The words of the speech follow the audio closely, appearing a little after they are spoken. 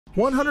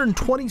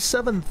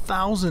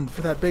127,000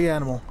 for that big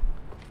animal.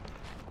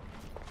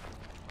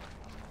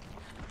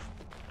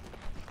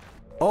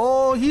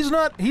 Oh, he's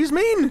not. He's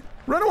mean.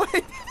 Run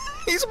away.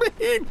 He's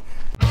mean.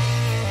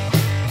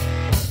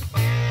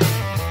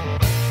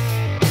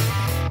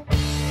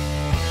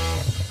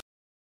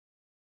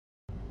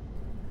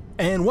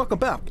 And welcome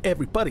back,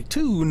 everybody,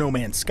 to No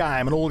Man's Sky.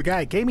 I'm an old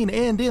guy gaming,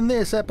 and in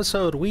this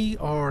episode, we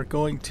are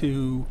going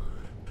to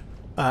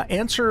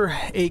answer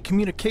a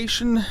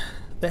communication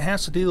that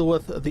has to deal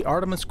with the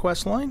Artemis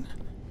questline,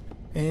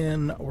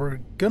 and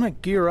we're gonna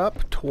gear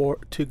up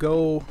to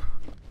go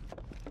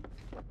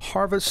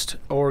harvest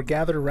or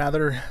gather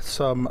rather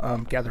some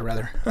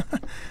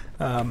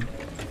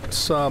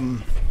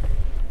some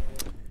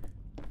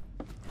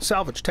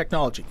salvage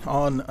technology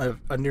on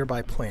a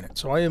nearby planet.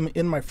 So I am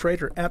in my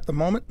freighter at the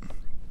moment,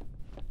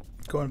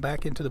 going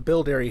back into the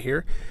build area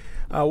here.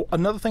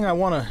 Another thing I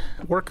want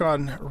to work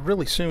on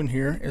really soon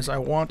here is I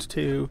want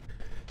to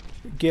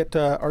get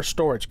our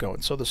storage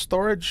going. So the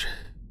storage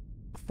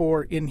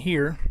for in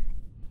here,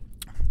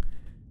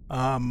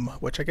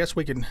 which I guess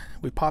we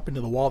pop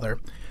into the wall there,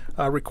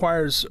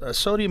 requires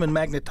sodium and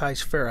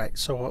magnetized ferrite.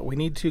 So we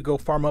need to go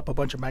farm up a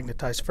bunch of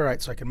magnetized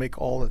ferrite so I can make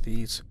all of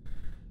these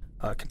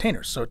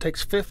containers. So it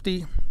takes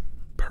 50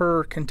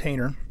 per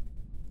container,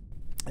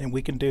 and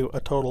we can do a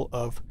total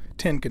of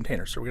 10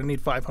 containers. So we're going to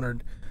need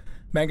 500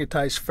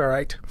 magnetized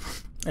ferrite,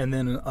 and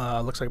then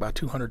looks like about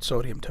 200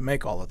 sodium to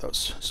make all of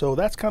those. So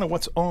that's kind of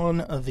what's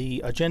on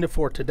the agenda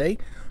for today.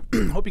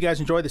 Hope you guys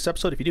enjoyed this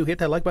episode. If you do, hit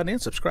that like button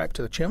and subscribe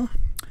to the channel.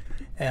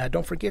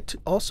 Don't forget,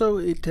 also,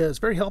 it is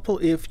very helpful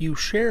if you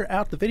share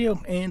out the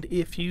video and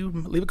if you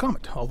leave a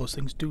comment. All those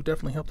things do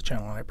definitely help the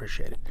channel, and I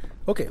appreciate it.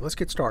 Okay, let's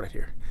get started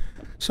here.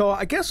 So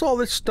I guess all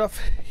this stuff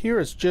here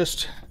is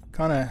just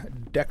kind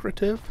of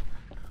decorative,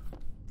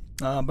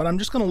 but I'm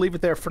just going to leave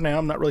it there for now.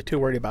 I'm not really too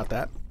worried about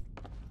that.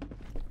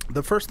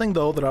 The first thing,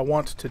 though, that I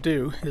want to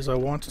do is I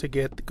want to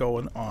get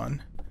going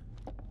on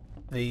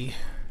the...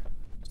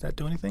 Does that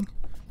do anything?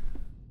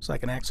 It's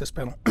like an access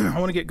panel. I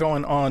want to get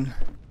going on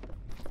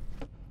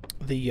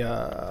the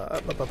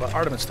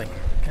Artemis thing,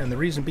 and the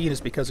reason being is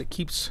because it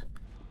keeps,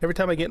 every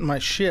time I get in my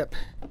ship,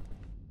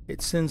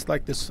 it sends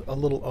like this a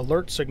little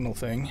alert signal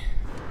thing,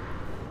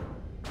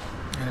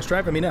 and it's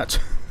driving me nuts.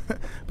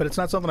 But it's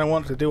not something I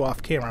wanted to do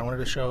off camera. I wanted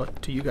to show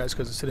it to you guys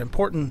because it's an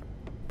important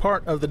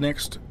part of the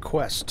next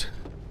quest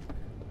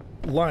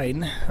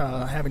line,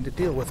 having to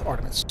deal with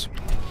Artemis.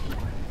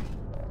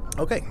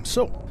 Okay,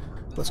 so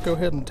let's go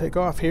ahead and take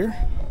off here.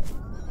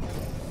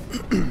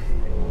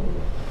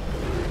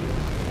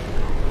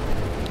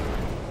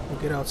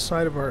 Get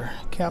outside of our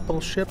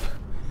capital ship,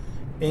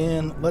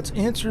 and let's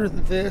answer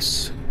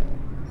this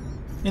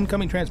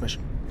incoming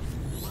transmission.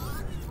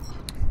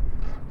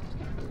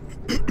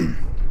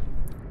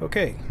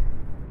 Okay.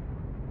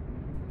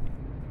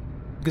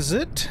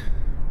 Gazette?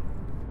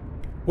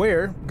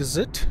 Where,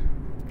 Gazette?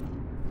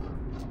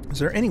 Is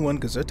there anyone,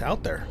 Gazette,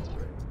 out there?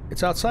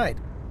 It's outside.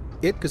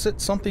 It,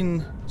 Gazette,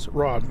 something's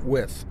wrong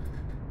with.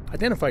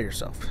 Identify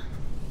yourself.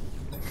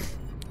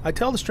 I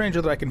tell the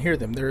stranger that I can hear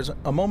them. There is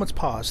a moment's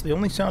pause. The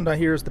only sound I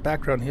hear is the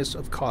background hiss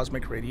of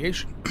cosmic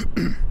radiation.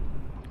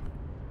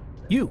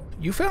 You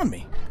found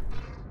me.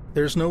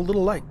 There's no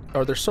little light,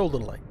 or there's so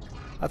little light.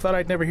 I thought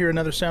I'd never hear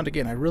another sound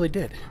again. I really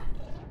did.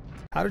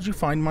 How did you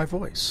find my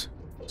voice?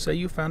 Say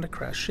you found a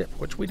crashed ship,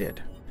 which we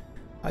did.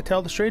 I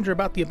tell the stranger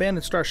about the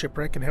abandoned starship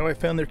wreck and how I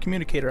found their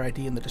communicator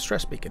ID in the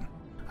distress beacon.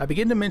 I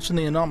begin to mention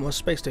the anomalous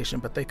space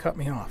station, but they cut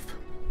me off.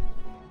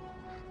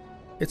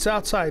 It's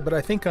outside, but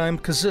I think I'm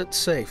Kazit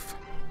safe.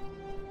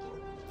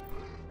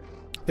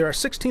 There are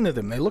 16 of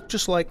them. They look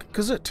just like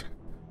Kazit.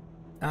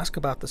 Ask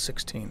about the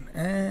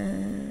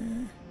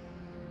 16.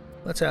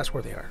 Let's ask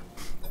where they are.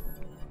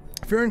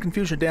 Fear and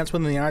confusion dance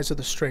within the eyes of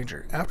the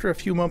stranger. After a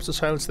few moments of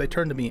silence, they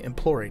turn to me,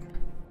 imploring.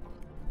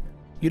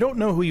 You don't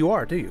know who you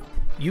are, do you?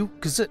 You,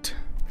 Kazit.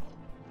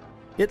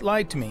 It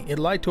lied to me. It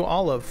lied to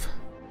all of...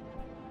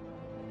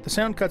 The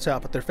sound cuts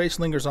out, but their face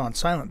lingers on,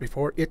 silent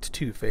before it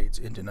too fades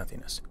into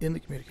nothingness. In the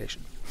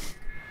communication.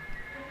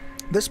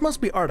 This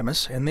must be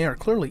Artemis, and they are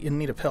clearly in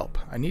need of help.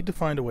 I need to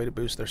find a way to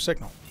boost their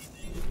signal.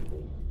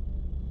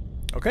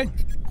 Okay.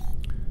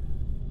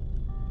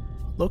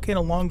 Locate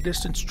a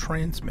long-distance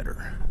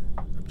transmitter.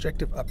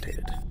 Objective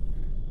updated.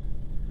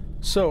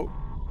 So,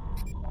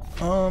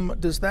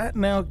 does that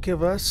now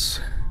give us...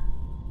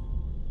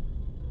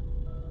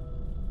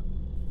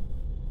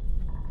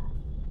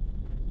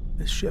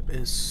 This ship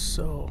is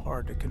so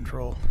hard to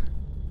control.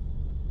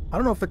 I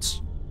don't know if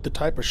it's the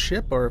type of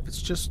ship or if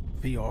it's just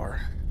VR.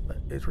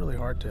 It's really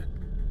hard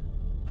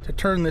to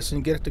turn this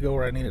and get it to go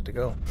where I need it to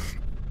go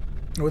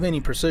with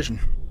any precision.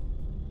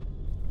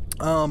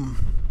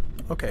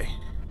 Okay.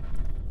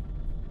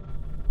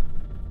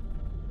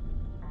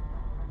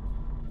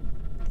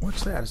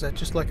 What's that? Is that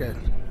just like a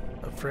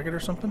frigate or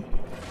something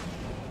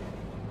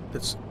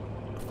that's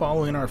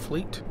following our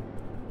fleet?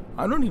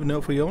 I don't even know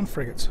if we own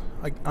frigates.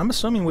 I'm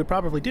assuming we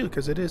probably do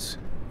because it is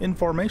in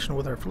formation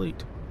with our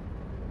fleet.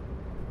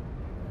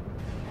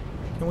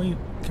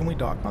 Can we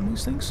dock on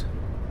these things?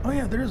 Oh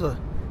yeah, there's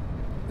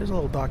There's a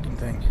little docking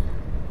thing.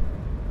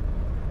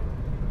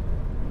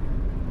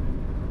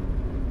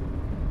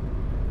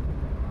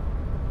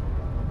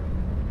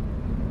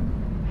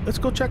 Let's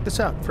go check this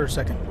out for a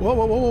second. Whoa,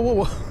 whoa, whoa, whoa,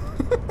 whoa.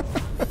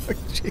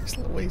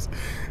 Jeez Louise.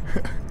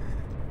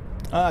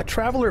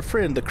 Traveler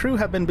friend, the crew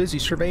have been busy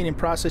surveying and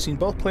processing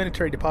both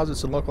planetary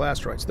deposits and local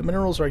asteroids. The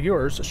minerals are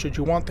yours, should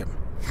you want them.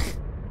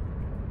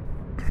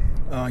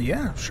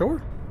 Yeah,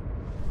 sure.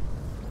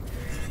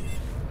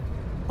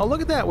 Oh,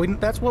 look at that.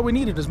 That's what we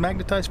needed, is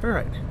magnetized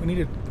ferrite. We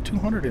needed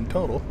 200 in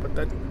total, but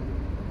that...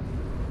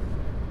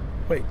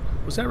 Wait,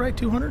 was that right,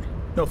 200?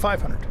 No,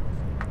 500.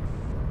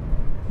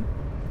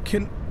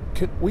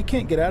 We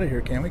can't get out of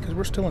here, can we? Because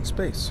we're still in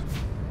space.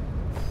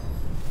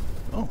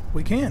 Oh,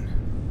 we can.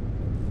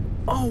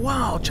 Oh,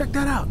 wow, check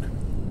that out.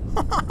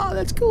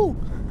 That's cool.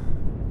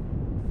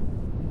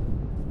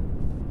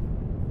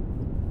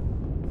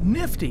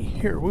 Nifty.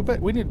 Here,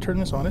 we need to turn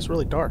this on. It's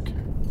really dark.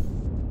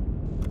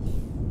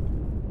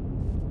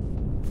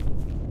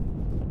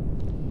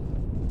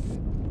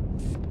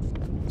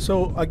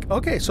 So,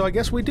 okay, so I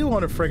guess we do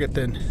want a frigate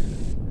then.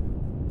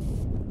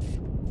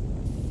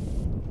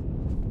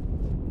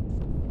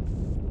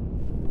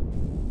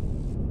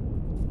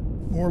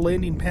 More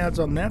landing pads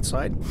on that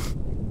side.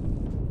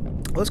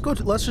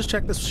 Let's just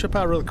check this ship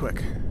out really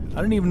quick. I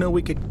didn't even know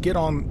we could get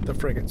on the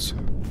frigates.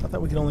 I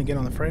thought we could only get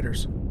on the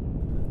freighters.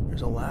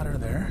 There's a ladder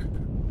there.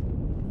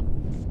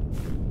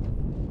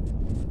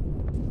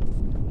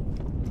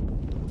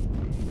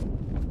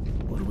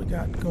 What do we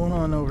got going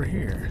on over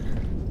here?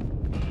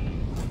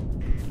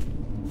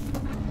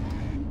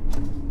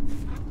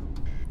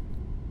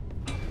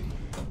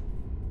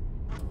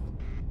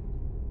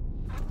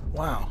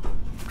 Wow.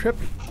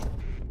 Trippy.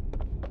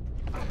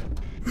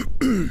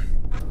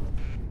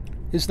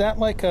 Is that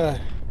like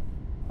a...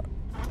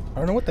 I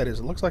don't know what that is.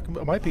 It looks like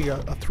it might be a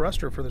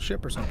thruster for the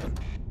ship or something.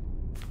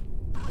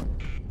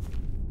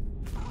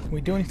 Can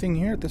we do anything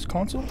here at this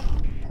console?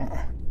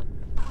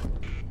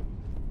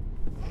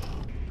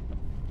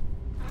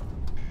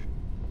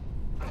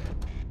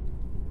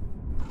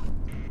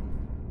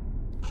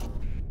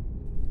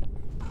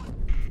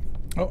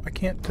 Oh, I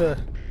can't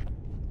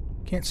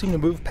seem to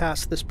move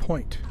past this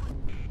point.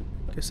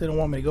 Guess they don't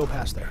want me to go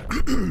past there.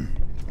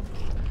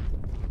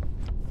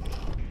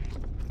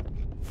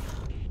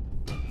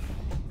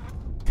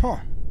 Huh.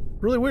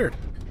 Really weird.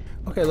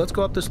 Okay, let's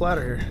go up this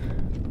ladder here.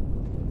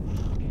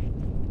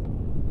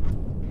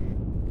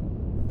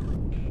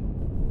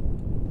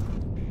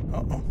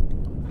 Uh-oh.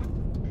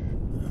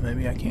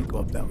 Maybe I can't go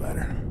up that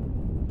ladder.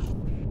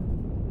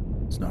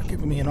 It's not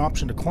giving me an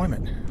option to climb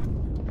it.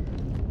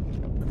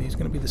 Are these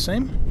going to be the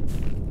same?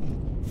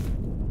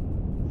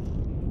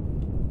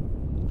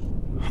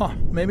 Huh.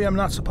 Maybe I'm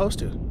not supposed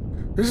to.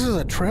 This is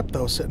a trip,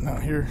 though, sitting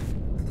out here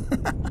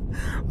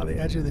on the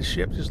edge of the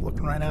ship, just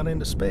looking right out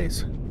into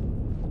space.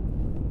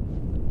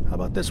 How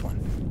about this one?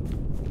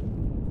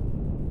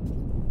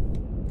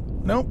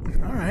 Nope.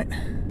 All right.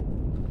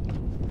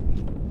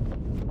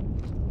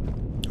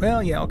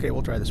 Well, yeah, okay,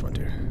 we'll try this one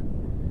too.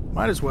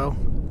 Might as well.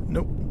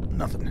 Nope,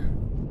 nothing.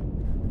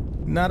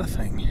 Not a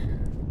thing.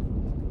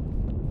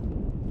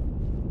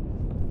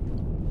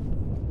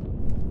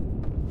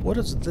 What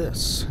is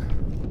this?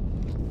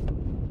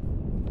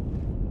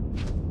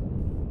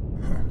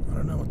 Huh, I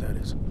don't know what that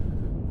is.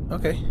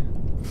 Okay.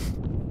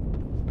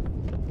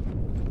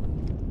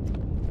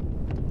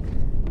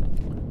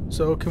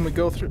 So can we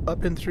go through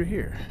up and through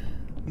here?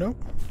 Nope.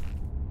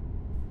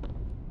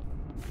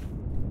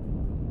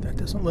 That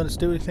doesn't let us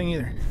do anything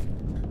either.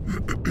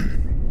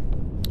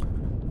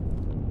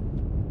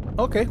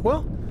 Okay,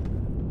 well.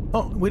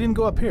 Oh, we didn't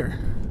go up here.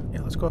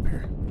 Yeah, let's go up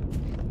here.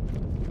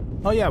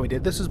 Oh yeah, we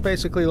did. This is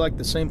basically like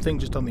the same thing,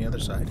 just on the other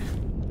side.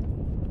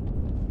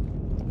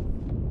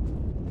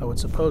 I would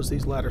suppose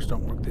these ladders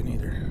don't work then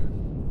either.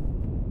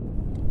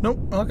 Nope.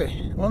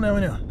 Okay. Well, now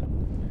we know.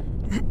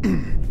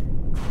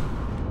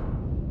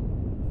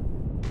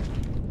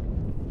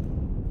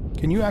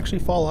 Can you actually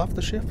fall off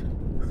the ship?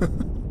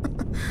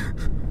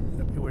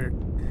 That'd be weird.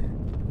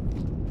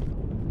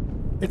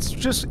 It's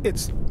just,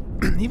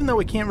 even though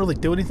we can't really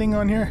do anything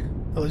on here,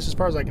 at least as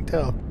far as I can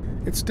tell,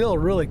 it's still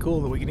really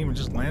cool that we can even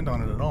just land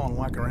on it at all and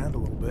walk around a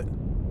little bit.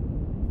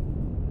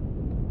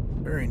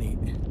 Very neat.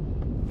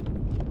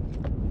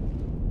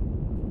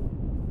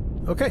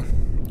 Okay.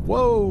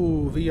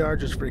 Whoa, VR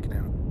just freaking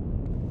out.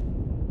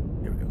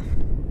 Here we go.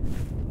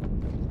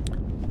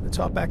 Let's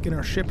hop back in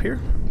our ship here.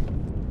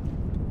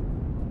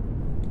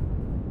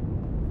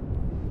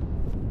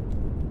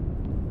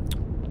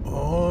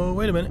 Oh,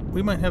 wait a minute.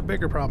 We might have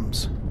bigger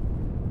problems.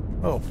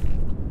 Oh.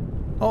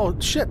 Oh,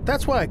 shit.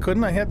 That's why I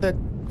couldn't. I had that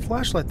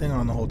flashlight thing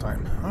on the whole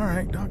time.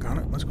 Alright, doggone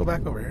it. Let's go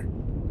back over here.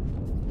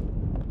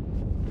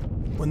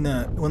 When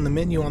the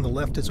menu on the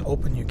left is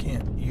open, you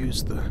can't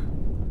use the...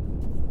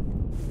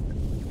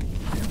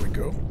 There we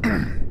go.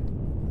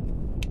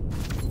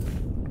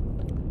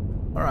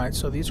 Alright,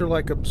 so these are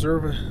like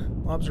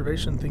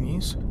observation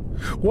thingies.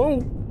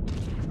 Whoa!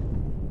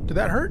 Did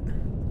that hurt?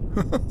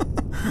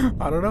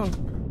 I don't know.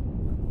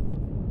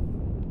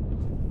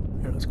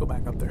 Here, let's go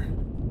back up there.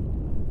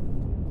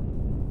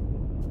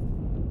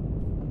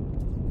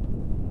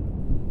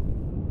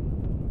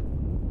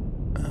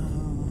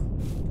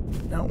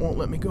 Now it won't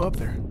let me go up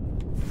there.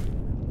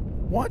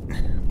 What?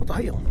 What the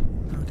hell?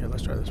 Okay,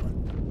 let's try this one.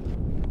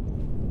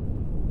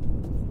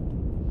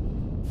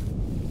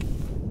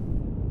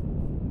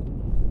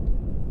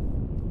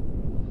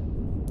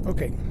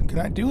 Okay, can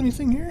I do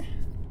anything here?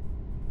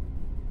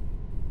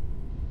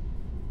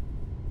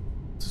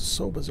 This is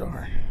so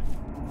bizarre.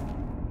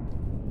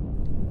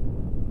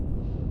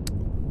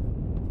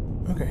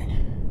 Okay.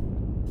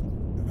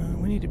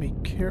 We need to be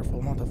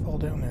careful not to fall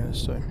down there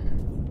this time.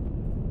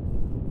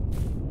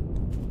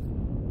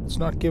 It's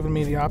not giving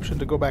me the option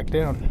to go back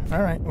down.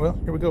 Alright, well,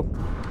 here we go.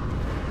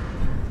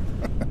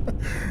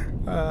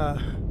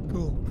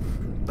 Cool.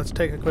 Let's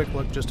take a quick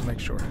look just to make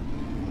sure.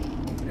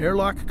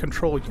 Airlock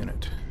control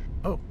unit.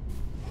 Oh.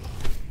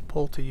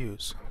 Pull to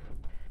use.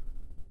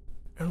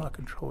 Airlock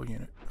control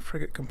unit.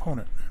 Frigate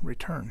component.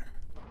 Return.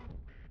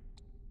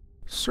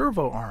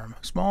 Servo arm.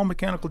 Small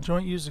mechanical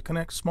joint used to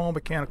connect small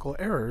mechanical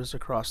errors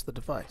across the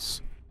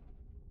device.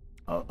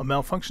 A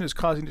malfunction is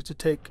causing it to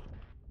take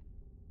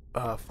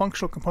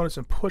functional components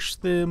and push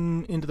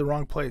them into the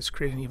wrong place,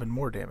 creating even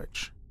more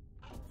damage.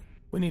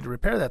 We need to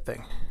repair that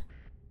thing.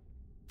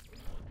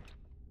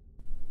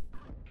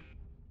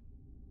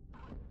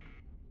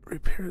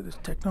 Repair this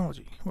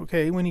technology.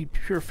 Okay, we need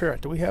pure ferrite.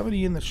 Do we have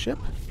any in the ship?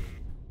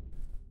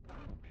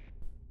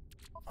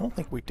 I don't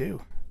think we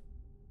do.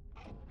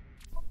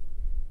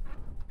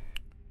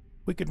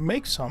 We could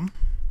make some.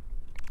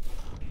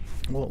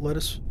 Will it let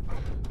us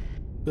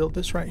build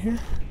this right here?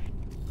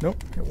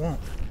 Nope, it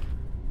won't.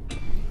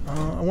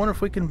 I wonder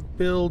if we can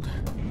build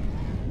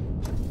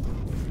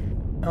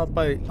out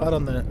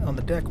on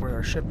the deck where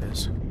our ship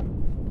is.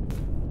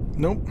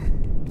 Nope.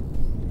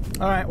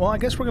 All right. Well, I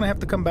guess we're gonna have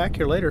to come back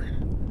here later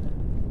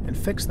and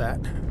fix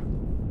that.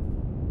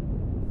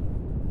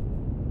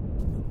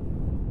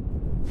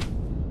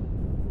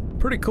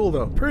 Pretty cool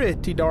though.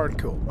 Pretty darn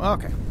cool.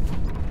 Okay.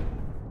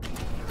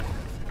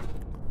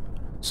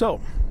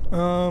 So,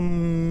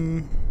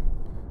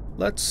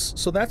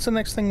 so that's the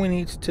next thing we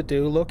need to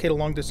do. Locate a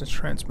long distance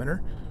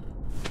transmitter.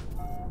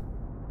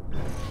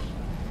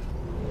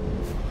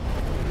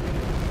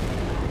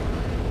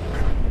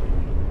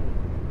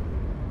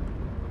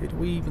 Did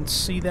we even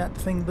see that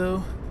thing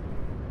though?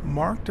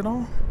 Marked at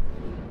all?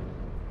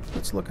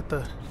 Let's look at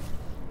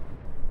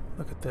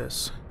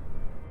this.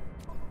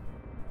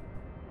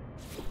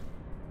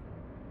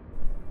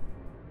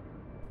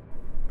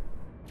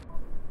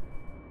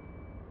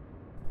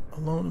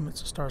 Alone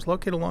amidst the stars.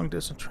 Locate a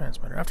long-distance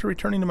transmitter. After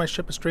returning to my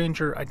ship, a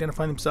stranger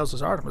identifying themselves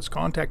as Artemis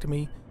contacted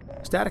me.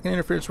 Static and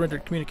interference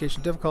rendered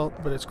communication difficult,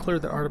 but it's clear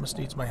that Artemis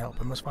needs my help.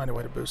 I must find a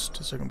way to boost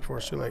the signal before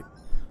it's too late.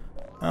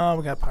 Oh,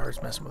 we got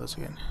pirates messing with us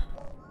again.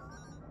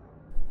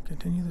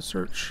 Continue the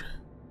search.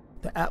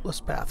 The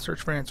Atlas path.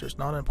 Search for answers.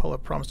 Nana and Pola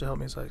promised to help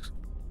me as I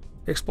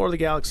explore the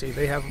galaxy.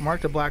 They have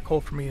marked a black hole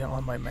for me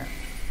on my map.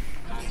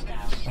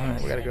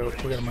 Alright, we gotta go.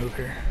 We gotta move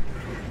here.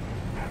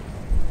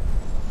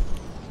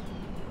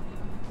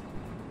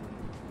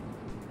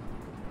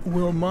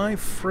 Will my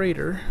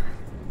freighter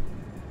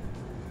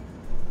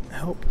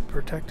help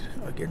protect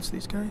against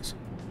these guys?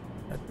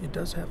 It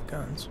does have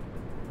guns.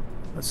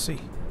 Let's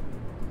see.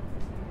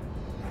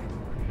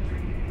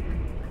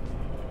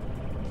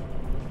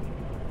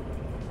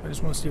 I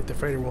just want to see if the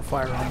freighter will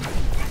fire on me.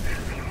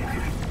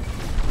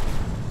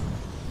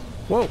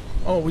 Whoa!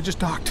 Oh, we just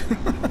docked.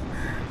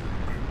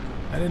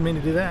 I didn't mean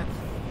to do that.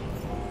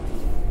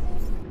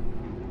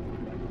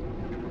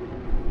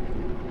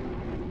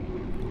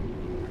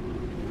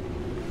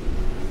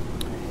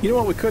 You know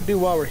what we could do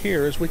while we're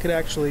here is we could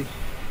actually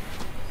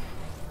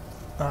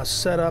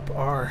set up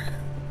our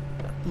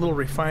little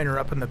refiner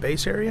up in the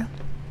base area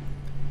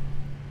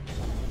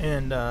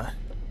and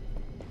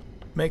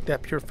make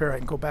that pure ferrite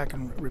and go back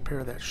and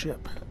repair that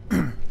ship.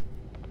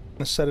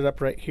 Let's set it up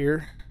right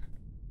here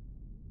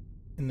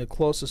in the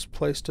closest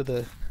place to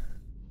the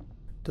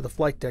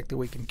flight deck that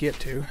we can get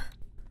to.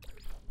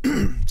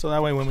 So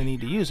that way when we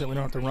need to use it, we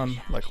don't have to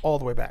run like all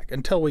the way back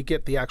until we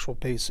get the actual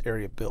base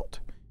area built.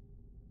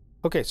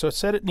 Okay, so it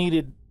said it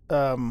needed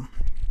pure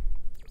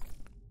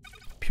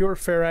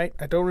ferrite.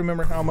 I don't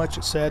remember how much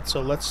it said,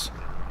 so let's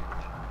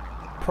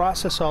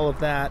process all of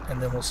that and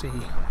then we'll see,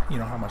 you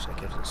know, how much that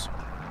gives us.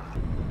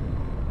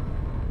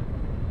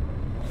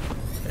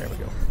 There we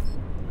go.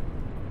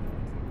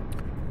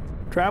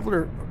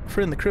 Traveler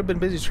friend, the crib been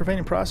busy surveying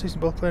and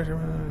processing both planets.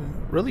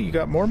 Really? You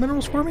got more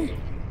minerals for me?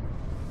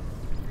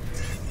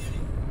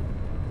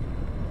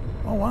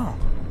 Oh, wow.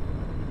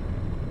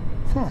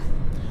 Huh.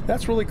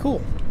 That's really cool.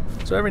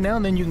 So every now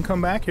and then you can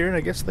come back here and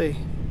I guess they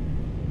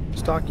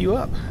stock you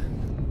up.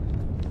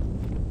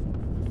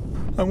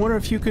 I wonder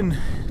if you can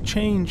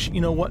change,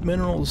 you know, what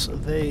minerals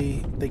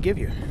they give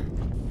you.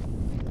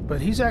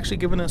 But he's actually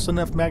given us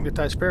enough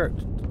magnetized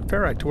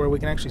ferrite to where we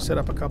can actually set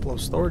up a couple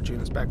of storage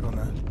units back on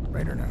the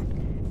radar now.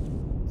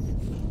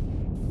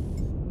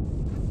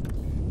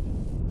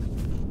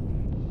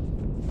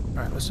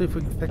 Alright, let's see if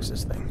we can fix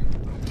this thing.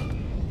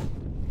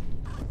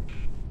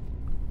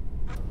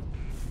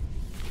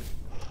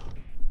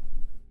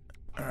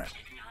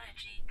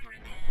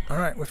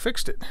 Alright, we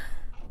fixed it.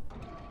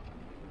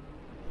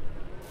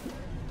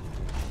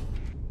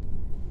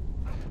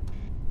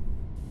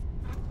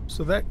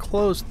 So that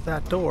closed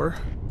that door.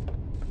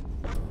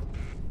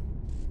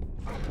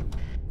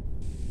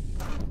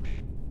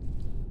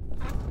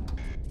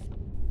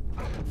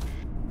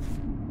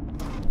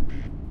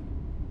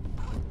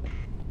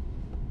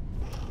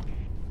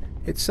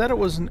 It said it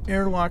was an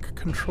airlock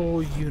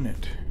control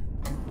unit.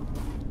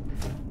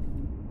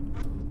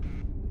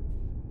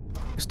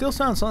 It still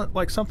sounds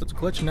like something's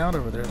glitching out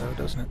over there, though,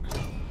 doesn't it?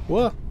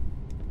 Whoa!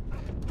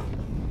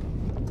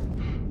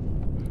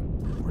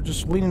 We're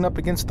just leaning up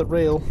against the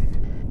rail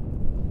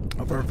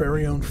of our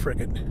very own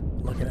frigate,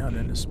 looking out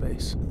into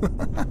space.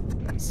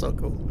 That's so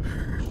cool.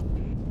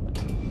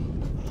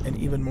 And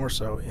even more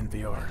so in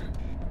VR.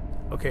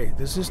 Okay,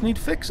 does this need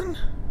fixing?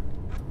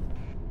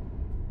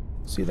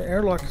 See, the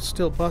airlock is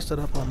still busted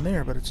up on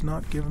there, but it's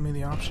not giving me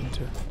the option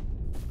to...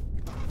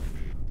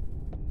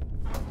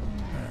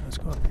 Alright, let's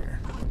go up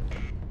here.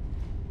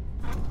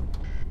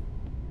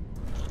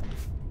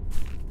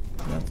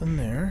 Nothing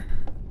there.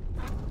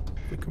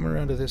 If we come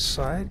around to this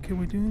side, can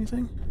we do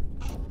anything?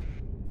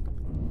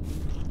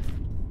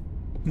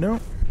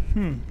 No.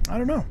 I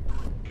don't know.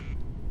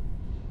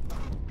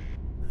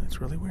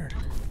 That's really weird.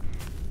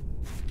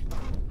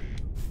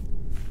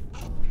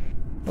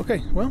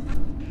 Okay, well,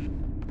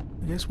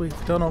 I guess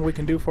we've done all we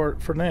can do for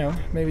it for now.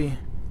 Maybe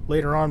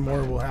later on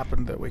more will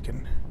happen that we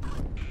can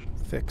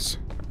fix.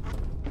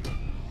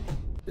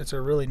 It's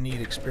a really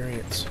neat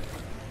experience,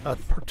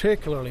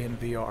 particularly in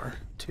VR,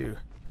 to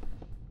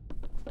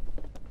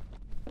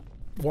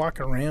walk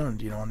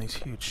around, you know, on these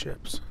huge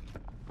ships.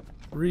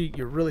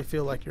 You really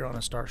feel like you're on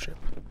a starship.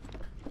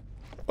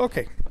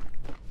 Okay,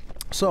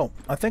 so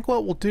I think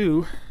what we'll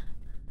do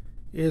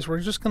is we're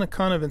just going to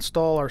kind of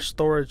install our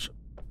storage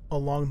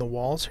along the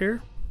walls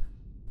here.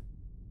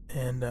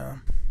 And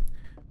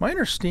my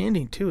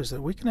understanding too is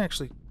that we can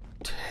actually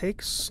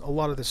take a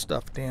lot of this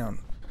stuff down.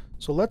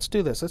 So let's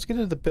do this. Let's get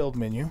into the build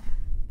menu.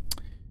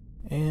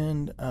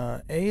 And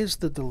A is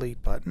the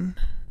delete button.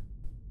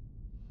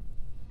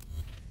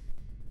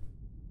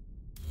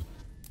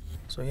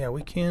 So yeah,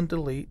 we can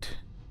delete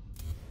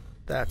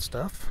that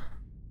stuff.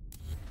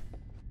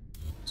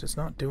 So it's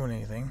not doing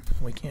anything.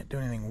 We can't do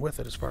anything with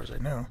it as far as I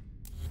know.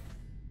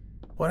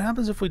 What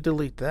happens if we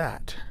delete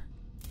that?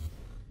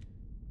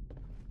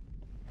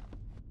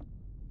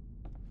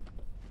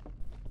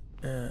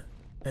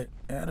 It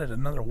added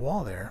another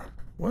wall there.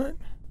 What?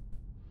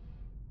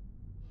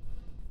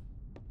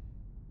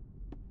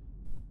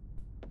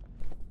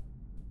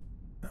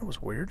 That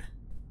was weird.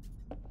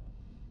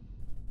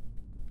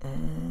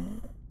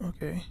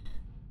 Okay.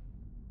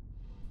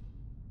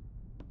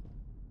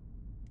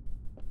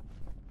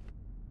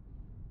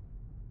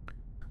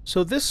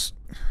 So this...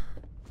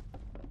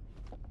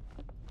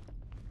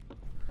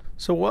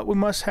 So what we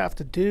must have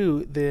to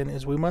do then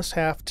is we must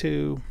have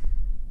to...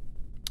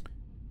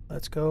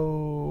 Let's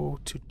go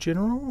to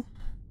General.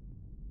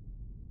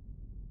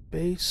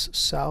 Base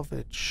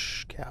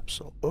Salvage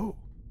Capsule. Oh.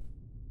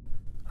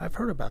 I've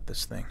heard about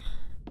this thing.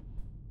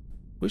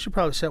 We should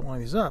probably set one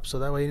of these up so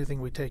that way anything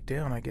we take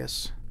down, I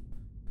guess,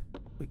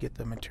 we get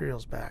the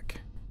materials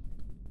back.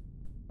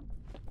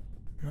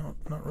 No,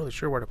 not really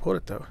sure where to put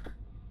it though.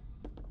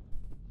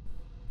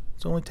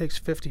 It only takes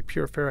 50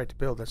 pure ferrite to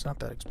build. That's not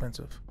that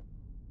expensive.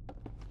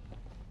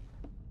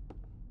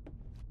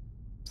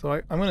 So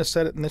I'm going to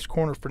set it in this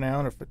corner for now,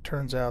 and if it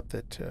turns out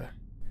that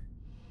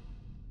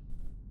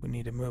we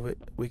need to move it,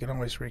 we can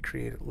always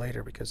recreate it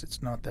later because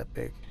it's not that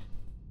big.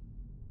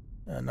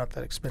 Not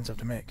that expensive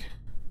to make.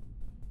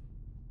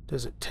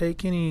 Does it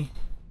take any...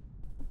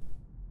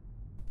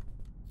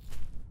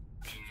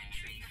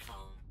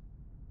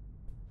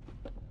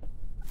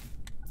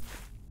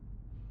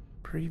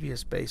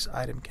 Previous base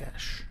item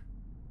cache.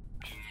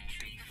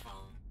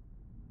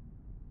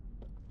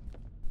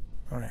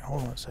 Alright,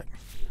 hold on a second.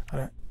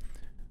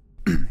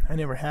 I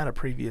never had a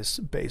previous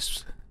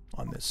base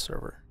on this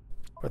server,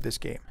 or this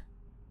game.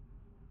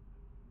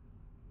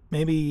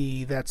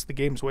 Maybe that's the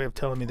game's way of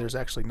telling me there's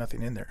actually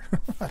nothing in there.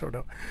 I don't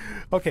know.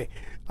 Okay,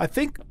 I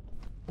think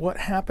what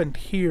happened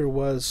here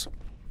was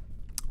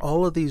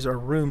all of these are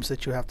rooms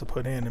that you have to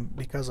put in, and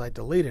because I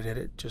deleted it,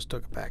 it just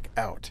took it back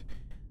out.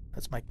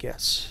 That's my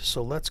guess.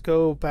 So let's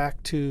go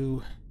back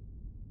to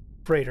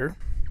freighter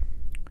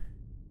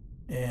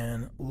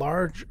and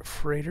large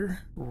freighter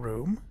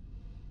room.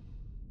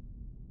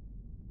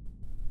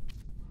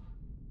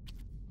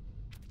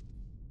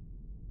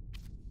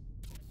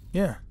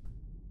 Yeah.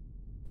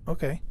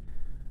 Okay.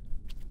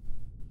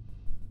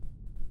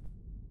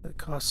 That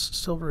costs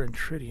silver and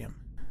tritium.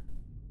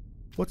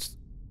 What's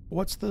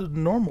the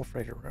normal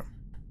freighter room?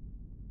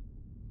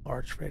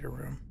 Large freighter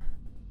room.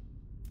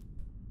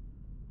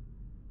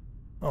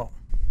 Oh.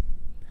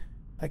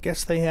 I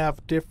guess they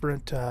have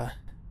different,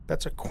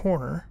 that's a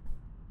corner.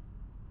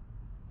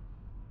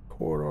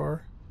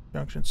 Corridor,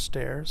 junction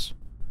stairs.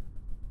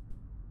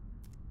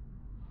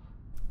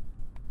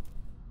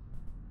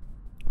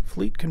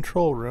 Fleet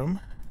control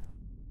room.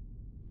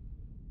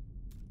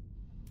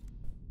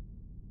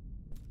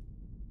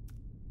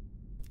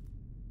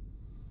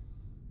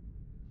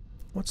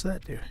 What's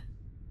that do?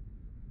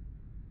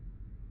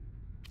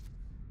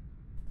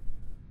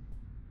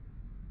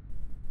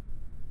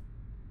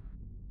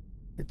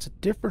 It's a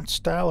different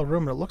style of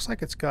room. It looks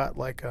like it's got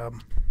like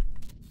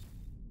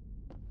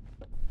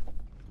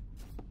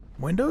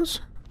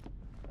windows.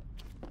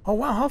 Oh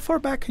wow, how far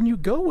back can you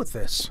go with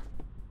this?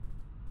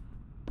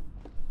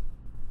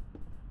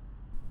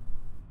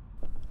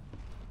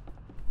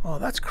 Oh,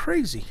 that's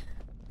crazy.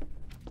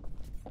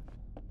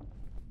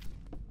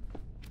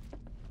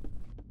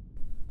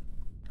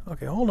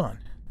 Okay, hold on.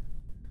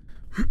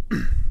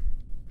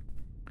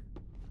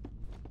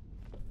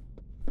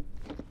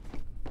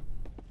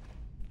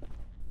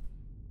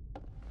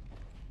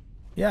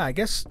 Yeah, I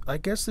guess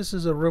this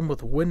is a room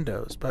with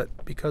windows, but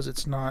because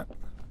it's not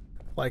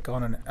like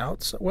on an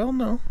outside, well,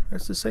 no,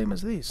 it's the same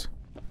as these.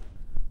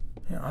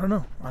 Yeah, I don't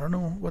know. I don't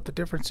know what the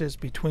difference is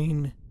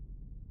between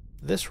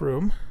this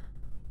room,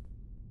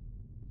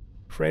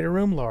 freighter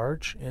room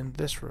large, and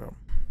this room.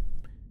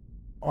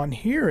 On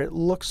here, it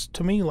looks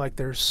to me like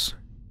there's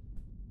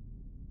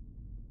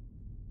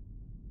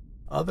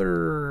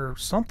other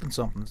something's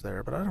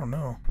there, but I don't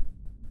know.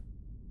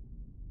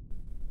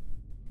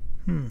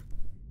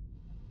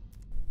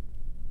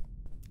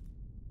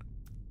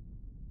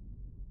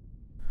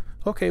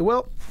 Okay,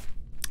 well,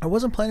 I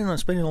wasn't planning on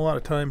spending a lot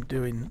of time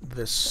doing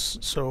this,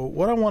 so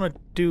what I want to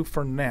do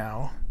for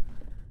now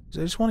is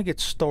I just want to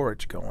get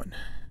storage going.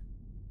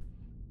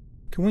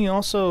 Can we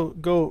also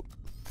go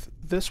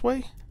this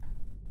way?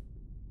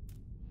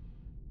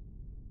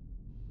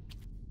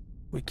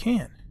 We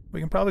can.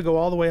 We can probably go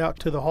all the way out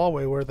to the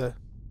hallway where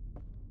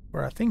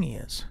our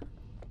thingy is.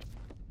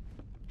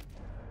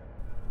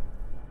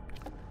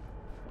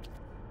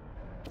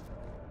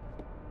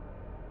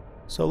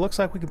 So it looks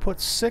like we can put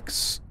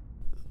 6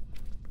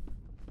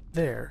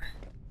 there.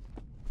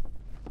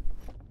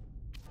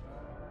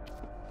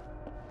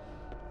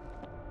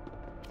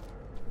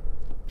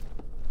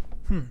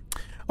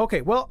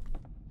 Okay, well,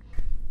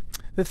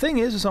 the thing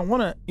is I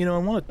want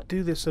to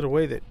do this in a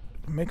way that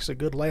makes a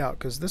good layout,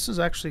 because this is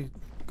actually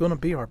going to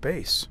be our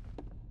base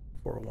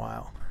for a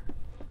while.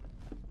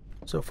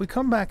 So if we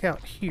come back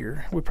out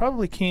here, we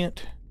probably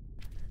can't.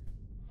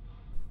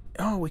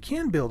 Oh, we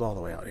can build all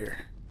the way out here.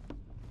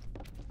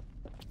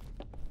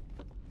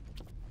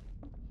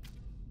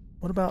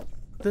 What about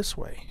this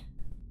way?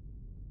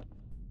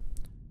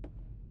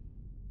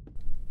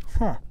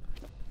 Huh.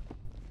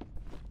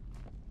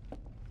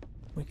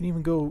 We can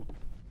even go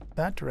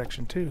that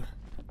direction too.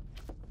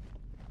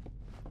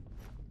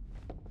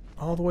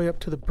 All the way up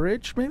to the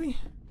bridge, maybe?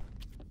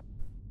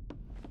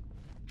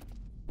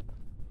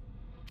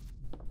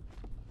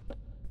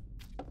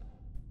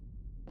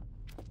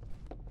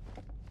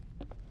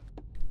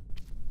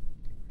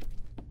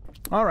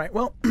 All right,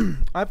 well,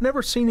 I've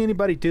never seen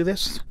anybody do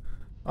this.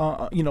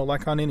 You know,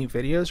 like on any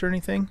videos or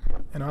anything,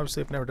 and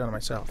obviously I've never done it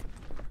myself.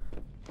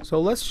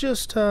 So let's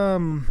just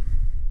come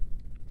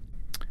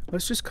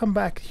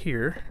back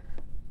here.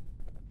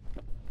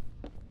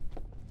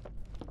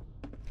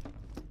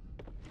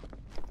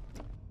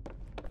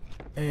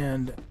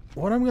 And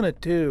what I'm gonna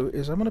do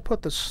is I'm gonna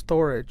put the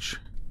storage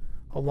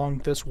along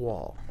this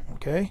wall,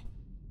 okay?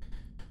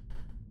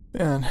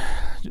 And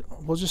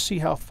we'll just see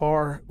how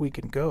far we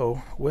can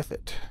go with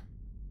it.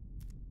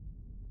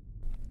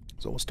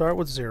 So we'll start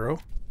with 0.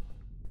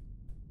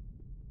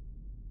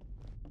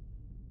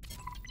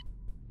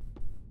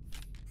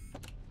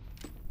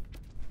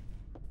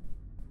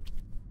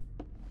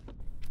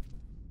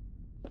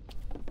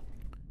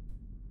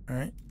 All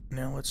right,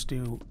 now let's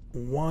do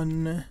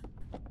 1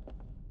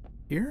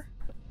 here.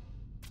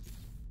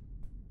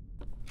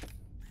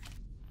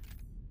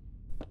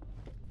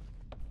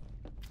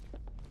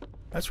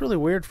 That's really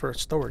weird for a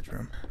storage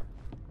room.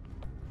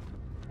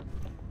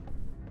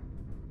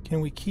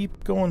 Can we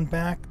keep going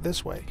back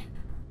this way?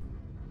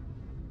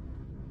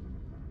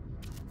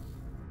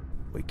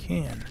 We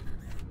can.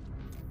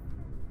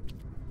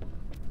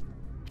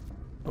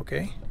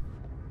 Okay.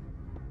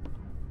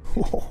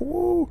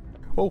 Whoa.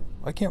 Oh,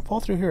 I can't fall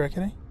through here,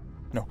 can I?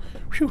 No.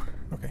 Phew.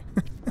 Okay.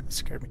 That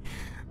scared me.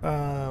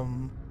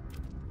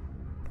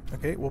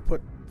 Okay, we'll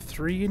put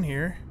 3 in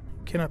here.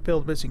 Cannot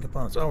build missing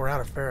components. Oh, we're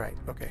out of ferrite.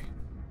 Okay.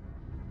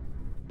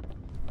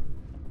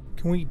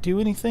 Can we do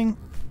anything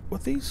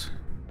with these?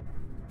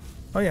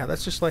 Oh yeah,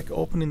 that's just like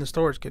opening the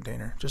storage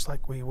container, just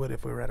like we would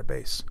if we were at a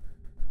base.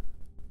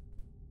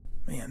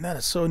 Man, that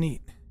is so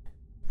neat.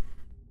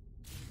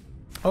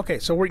 Okay,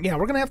 so we're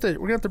gonna have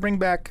to bring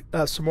back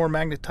some more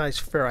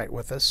magnetized ferrite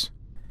with us.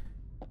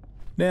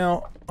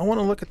 Now, I want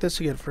to look at this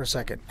again for a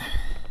second.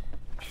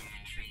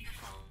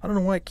 I don't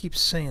know why it keeps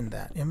saying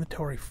that.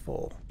 Inventory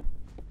full.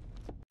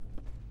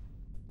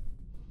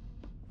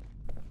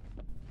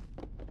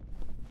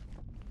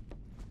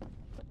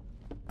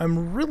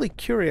 I'm really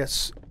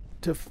curious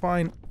to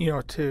find,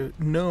 to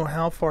know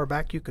how far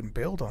back you can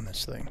build on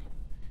this thing.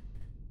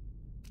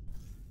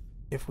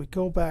 If we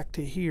go back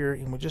to here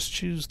and we just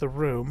choose the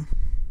room,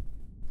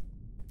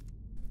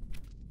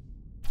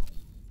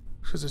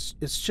 because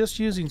it's just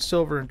using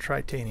silver and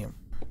titanium.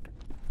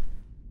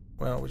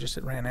 Well,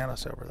 it ran out of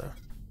silver though.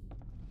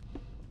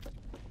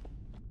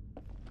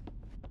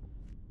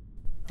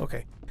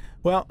 Okay,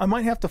 Well, I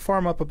might have to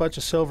farm up a bunch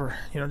of silver,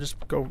 you know,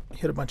 just go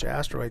hit a bunch of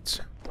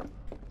asteroids.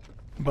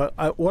 But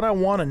what I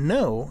want to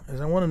know is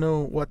I want to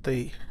know what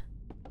the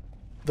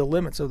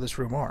limits of this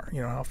room are,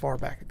 you know, how far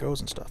back it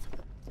goes and stuff.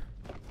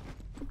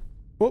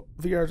 Whoop,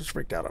 VR just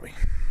freaked out on me.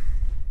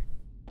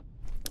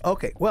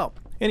 Okay, well,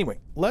 anyway,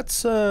 let's,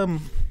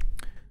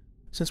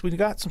 since we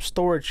got some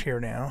storage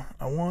here now,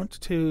 I want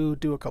to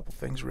do a couple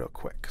things real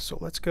quick. So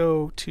let's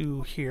go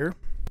to here.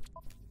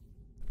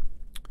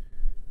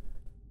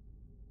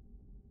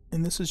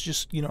 And this is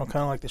just, you know,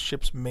 kind of like the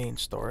ship's main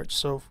storage.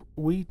 So if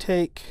we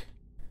take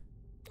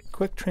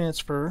quick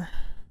transfer,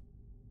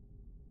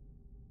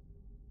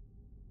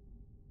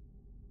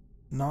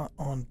 not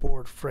on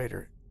board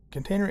freighter,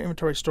 container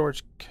inventory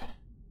storage.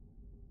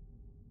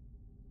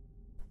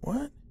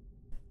 What?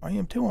 I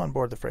am too on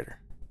board the freighter.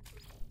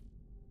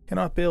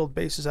 Cannot build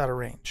bases out of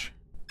range.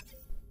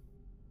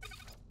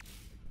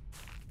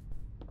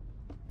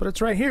 But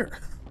it's right here.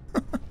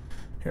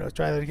 Here, let's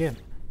try that again.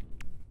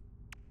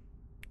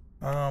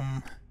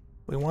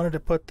 We wanted to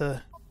put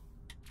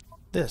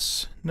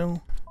this.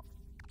 No.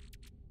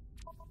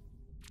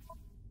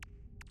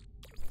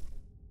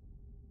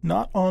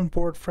 Not on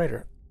board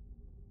freighter.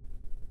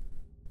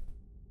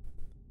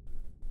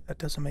 That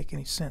doesn't make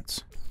any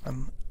sense.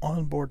 I'm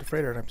on board the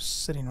freighter and I'm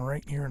sitting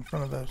right here in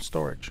front of the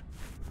storage.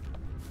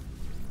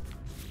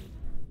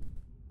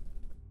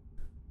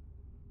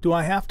 Do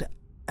I have to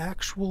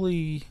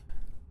actually...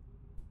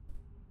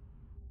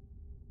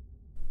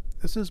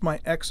 This is my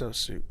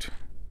exosuit.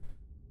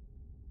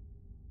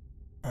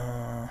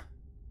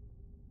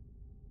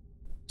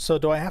 So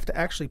do I have to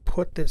actually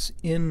put this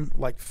in,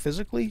 like,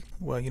 physically?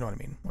 Well, you know what I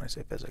mean when I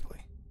say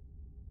physically.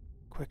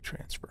 Quick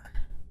transfer.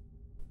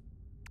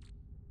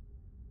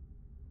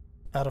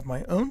 Out of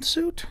my own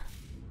suit?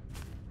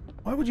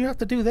 Why would you have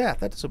to do that?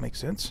 That doesn't make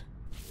sense.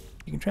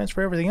 You can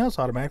transfer everything else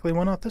automatically.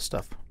 Why not this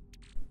stuff?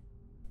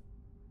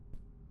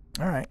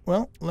 Alright,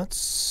 well,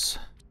 let's...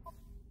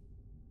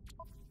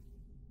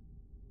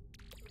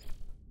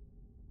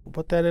 We'll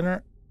put that in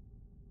our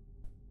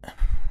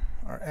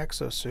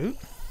exosuit.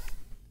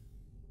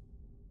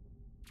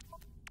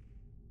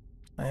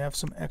 I have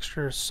some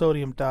extra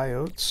sodium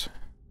diodes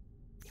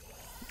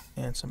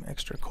and some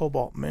extra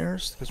cobalt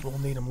mirrors because we'll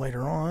need them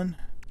later on.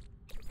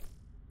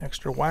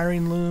 Extra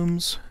wiring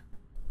looms.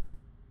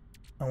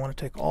 I want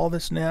to take all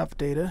this nav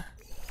data.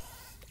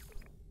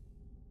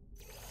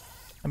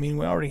 I mean,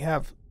 we already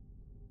have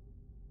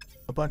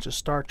a bunch of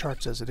star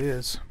charts as it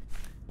is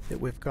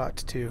that we've got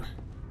to...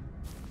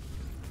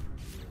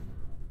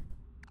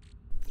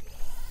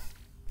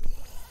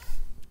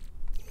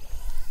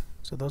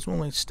 So those will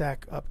only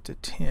stack up to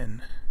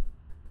 10.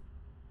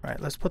 Alright,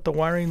 let's put the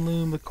wiring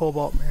loom, the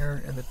cobalt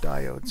mirror, and the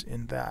diodes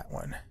in that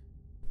one.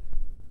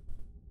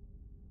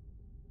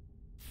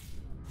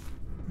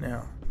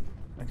 Now,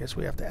 I guess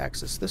we have to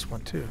access this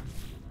one too.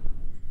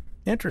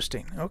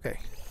 Interesting, okay.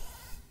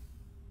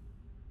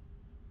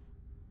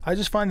 I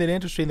just find it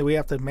interesting that we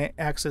have to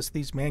access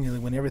these manually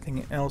when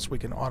everything else we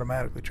can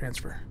automatically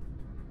transfer.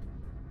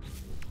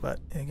 But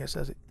I guess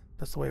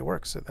that's the way it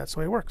works. So that's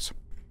the way it works.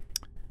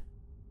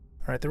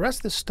 Alright, the rest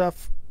of this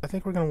stuff I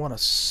think we're going to want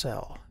to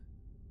sell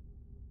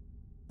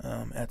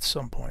at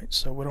some point,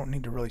 so we don't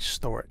need to really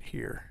store it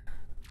here.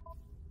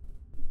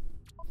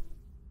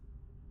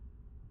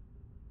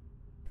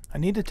 I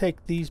need to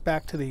take these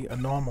back to the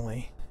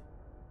anomaly.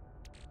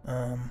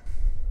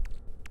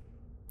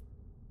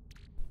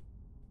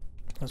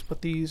 Let's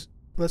put these,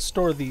 let's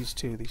store these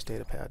too, these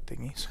data pad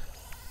thingies.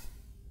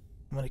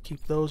 I'm going to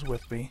keep those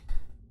with me.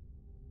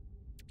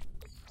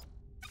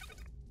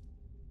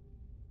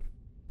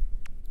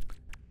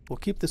 We'll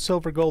keep the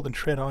silver, gold, and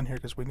shred on here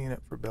because we need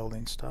it for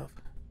building stuff.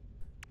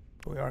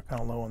 But we are kind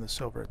of low on the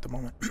silver at the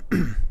moment.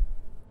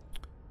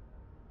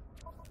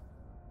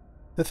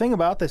 The thing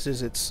about this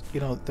is it's, you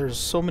know, there's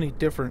so many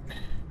different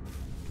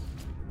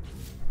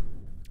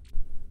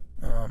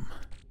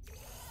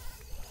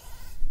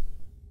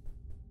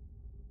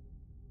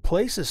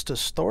places to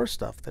store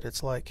stuff that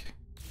it's like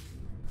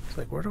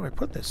where do I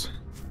put this?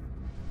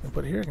 I can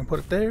put it here, I can put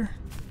it there.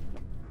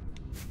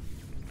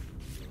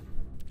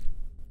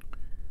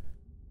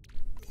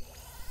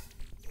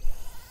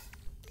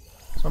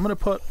 So I'm going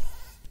to put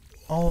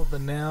all of the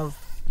nav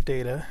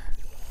data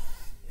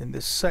in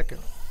this second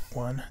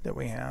one that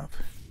we have,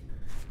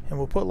 and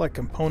we'll put like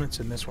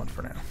components in this one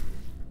for now.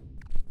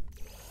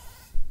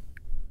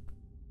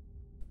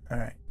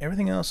 Alright,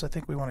 everything else I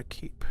think we want to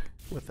keep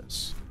with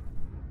us.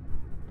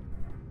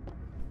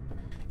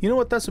 You know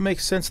what doesn't make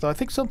sense though? I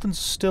think something's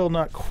still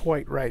not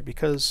quite right,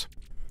 because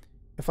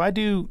if I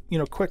do, you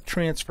know, quick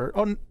transfer,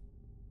 oh,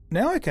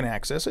 now I can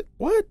access it.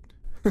 What?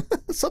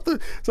 something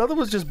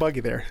was just buggy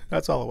there.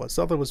 That's all it was.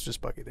 Something was just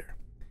buggy there.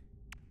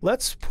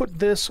 Let's put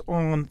this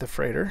on the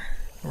freighter.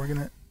 We're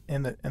gonna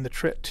and the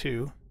Trit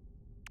 2.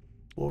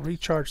 We'll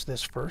recharge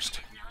this first.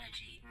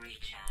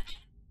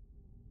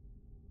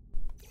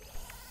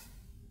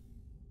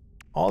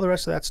 All the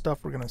rest of that stuff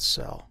we're gonna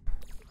sell.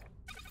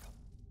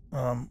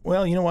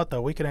 Well, you know what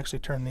though? We can actually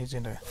turn these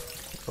into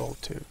gold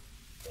too.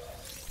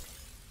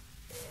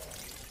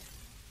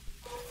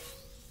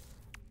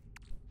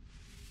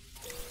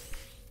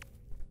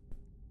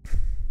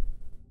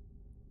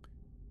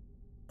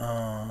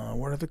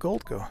 Where did the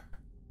gold go?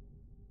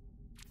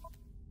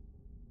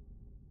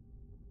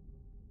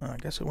 I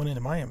guess it went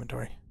into my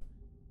inventory.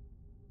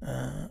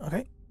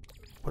 Okay.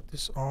 Put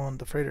this on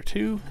the freighter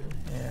too,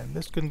 and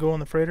this can go on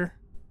the freighter.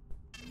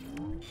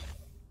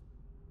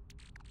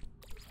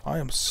 I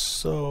am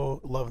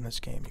so loving this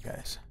game, you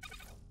guys.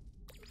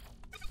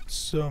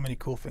 So many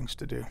cool things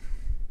to do.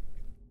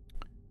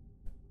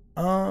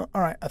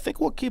 Alright, I think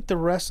we'll keep the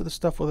rest of the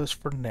stuff with us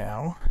for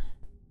now.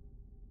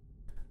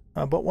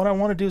 But what I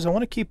want to do is I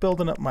want to keep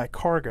building up my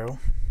cargo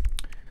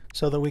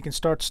so that we can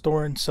start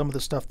storing some of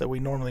the stuff that we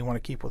normally want to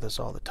keep with us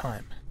all the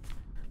time.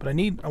 But I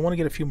want to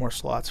get a few more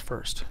slots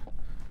first.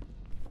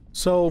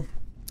 So,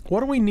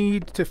 what do we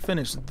need to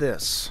finish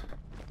this?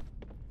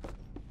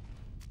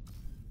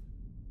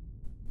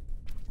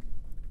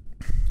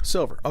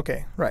 Silver.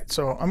 Okay, right.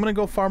 So I'm going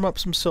to go farm up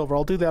some silver.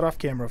 I'll do that off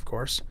camera, of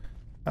course.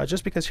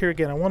 Just because here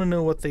again, I want to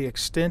know what the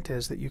extent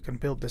is that you can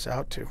build this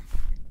out to.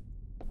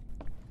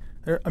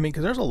 I mean,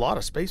 because there's a lot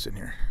of space in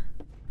here.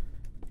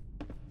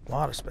 A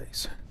lot of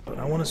space. But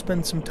I want to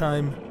spend some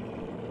time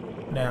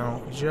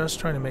now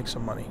just trying to make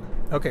some money.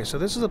 Okay, so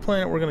this is the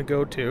planet we're going to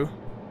go to.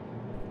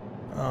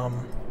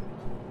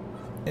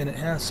 And it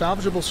has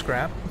salvageable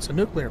scrap. It's a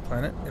nuclear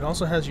planet. It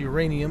also has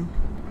uranium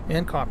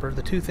and copper,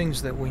 the two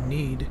things that we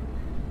need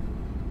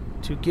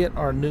to get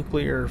our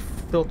nuclear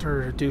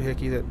filter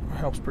doohickey that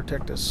helps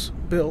protect us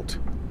built.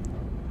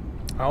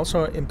 I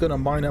also am going to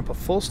mine up a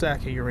full stack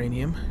of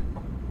uranium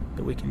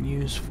that we can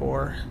use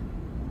for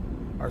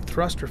our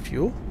thruster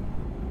fuel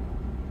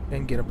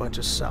and get a bunch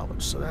of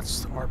salvage. So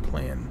that's our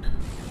plan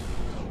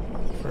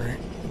for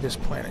this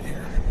planet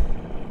here.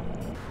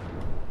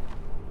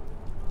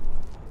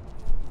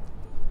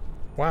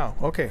 Wow,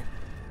 okay.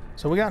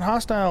 So we got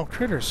hostile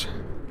critters.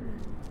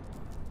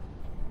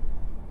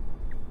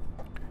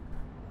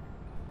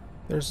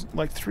 There's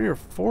like 3 or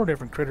 4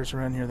 different critters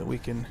around here that we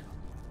can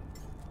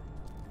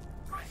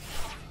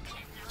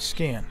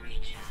scan.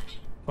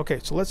 Okay,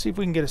 so let's see if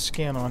we can get a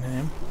scan on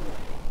him.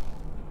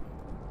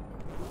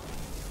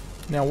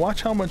 Now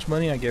watch how much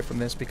money I get from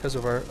this because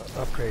of our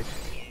upgrade.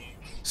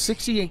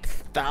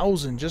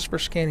 68,000 just for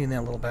scanning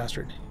that little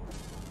bastard.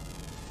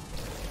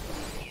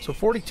 So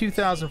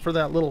 42,000 for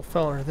that little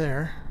feller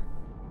there.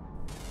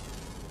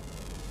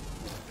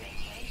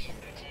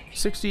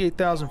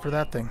 68,000 for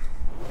that thing.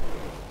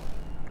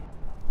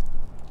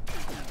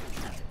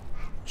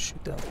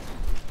 Shoot that.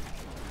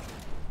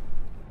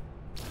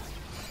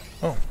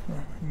 Oh,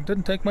 it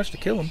didn't take much to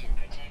kill him.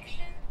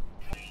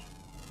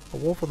 A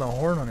wolf with a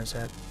horn on his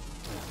head.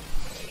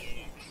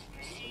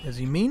 Is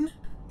he mean?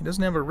 He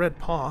doesn't have a red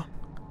paw.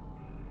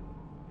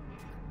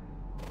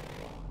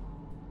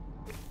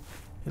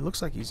 He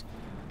looks like he's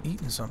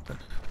eating something.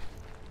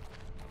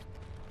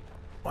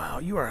 Wow,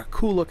 you are a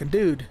cool looking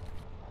dude.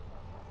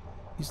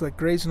 He's like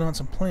grazing on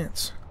some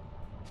plants.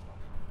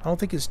 I don't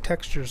think his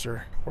textures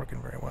are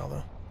working very well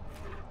though.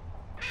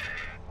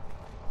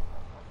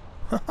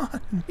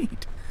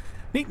 Neat.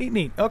 Neat, neat,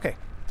 neat. Okay.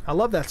 I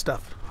love that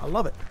stuff. I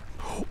love it.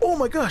 Oh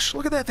my gosh,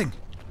 look at that thing.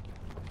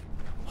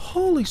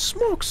 Holy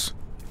smokes.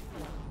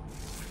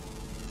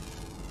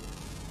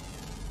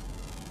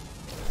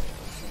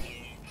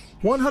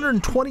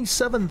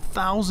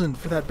 $127,000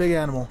 for that big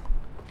animal.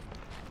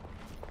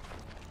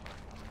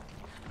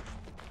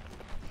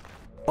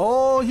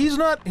 Oh, he's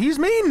not. He's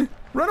mean.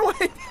 Run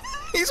away.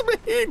 He's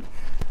mean.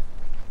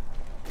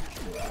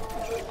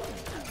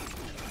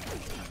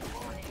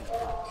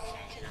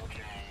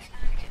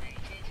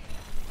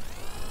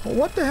 Well,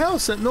 what the hell,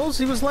 Sentinels?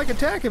 He was like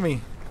attacking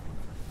me.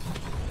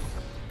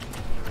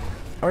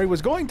 Or he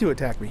was going to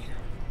attack me.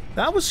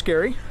 That was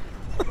scary.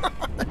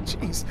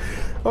 Jeez.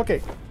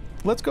 Okay.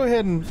 Let's go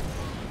ahead and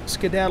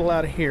skedaddle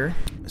out of here.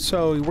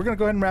 So we're going to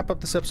go ahead and wrap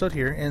up this episode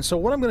here. And so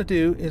what I'm going to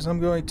do is I'm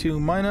going to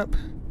mine up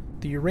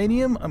the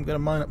uranium. I'm going to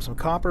mine up some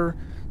copper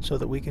so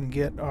that we can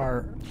get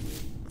our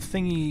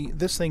thingy,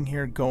 this thing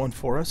here going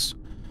for us.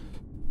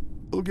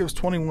 It'll give us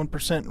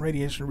 21%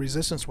 radiation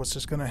resistance, which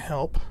is going to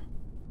help.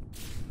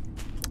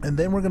 And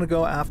then we're going to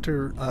go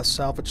after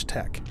salvage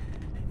tech.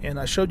 And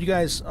I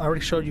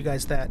already showed you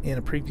guys that in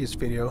a previous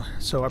video.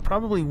 So I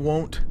probably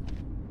won't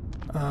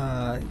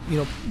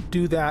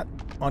do that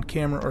on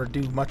camera or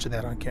do much of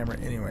that on camera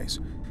anyways.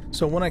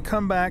 So when I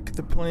come back,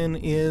 the plan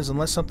is,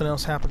 unless something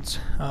else happens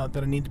that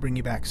I need to bring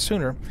you back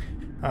sooner,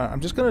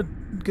 I'm just gonna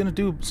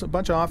do a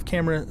bunch of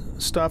off-camera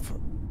stuff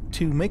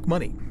to make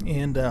money,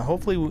 and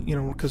hopefully,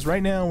 because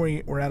right now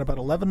we're at about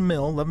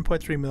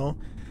 11.3 mil,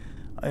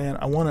 and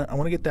I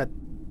wanna get that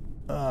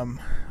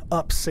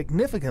up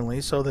significantly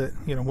so that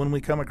when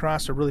we come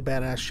across a really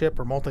badass ship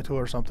or multi-tool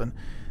or something,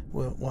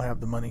 we'll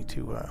have the money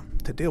to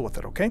deal with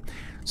it. Okay,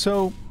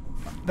 so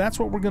that's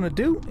what we're gonna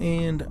do,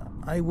 and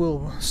I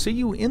will see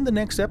you in the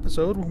next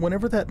episode,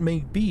 whenever that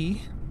may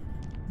be,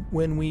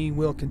 when we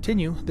will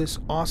continue this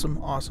awesome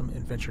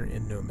adventure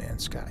in No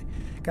Man's Sky.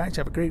 Guys,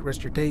 have a great rest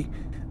of your day.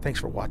 Thanks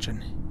for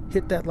watching.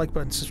 Hit that like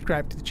button,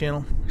 subscribe to the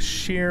channel,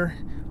 share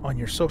on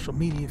your social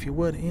media if you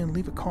would, and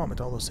leave a comment.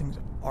 All those things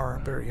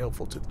are very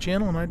helpful to the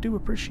channel, and I do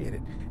appreciate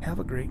it. Have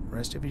a great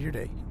rest of your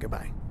day.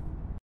 Goodbye.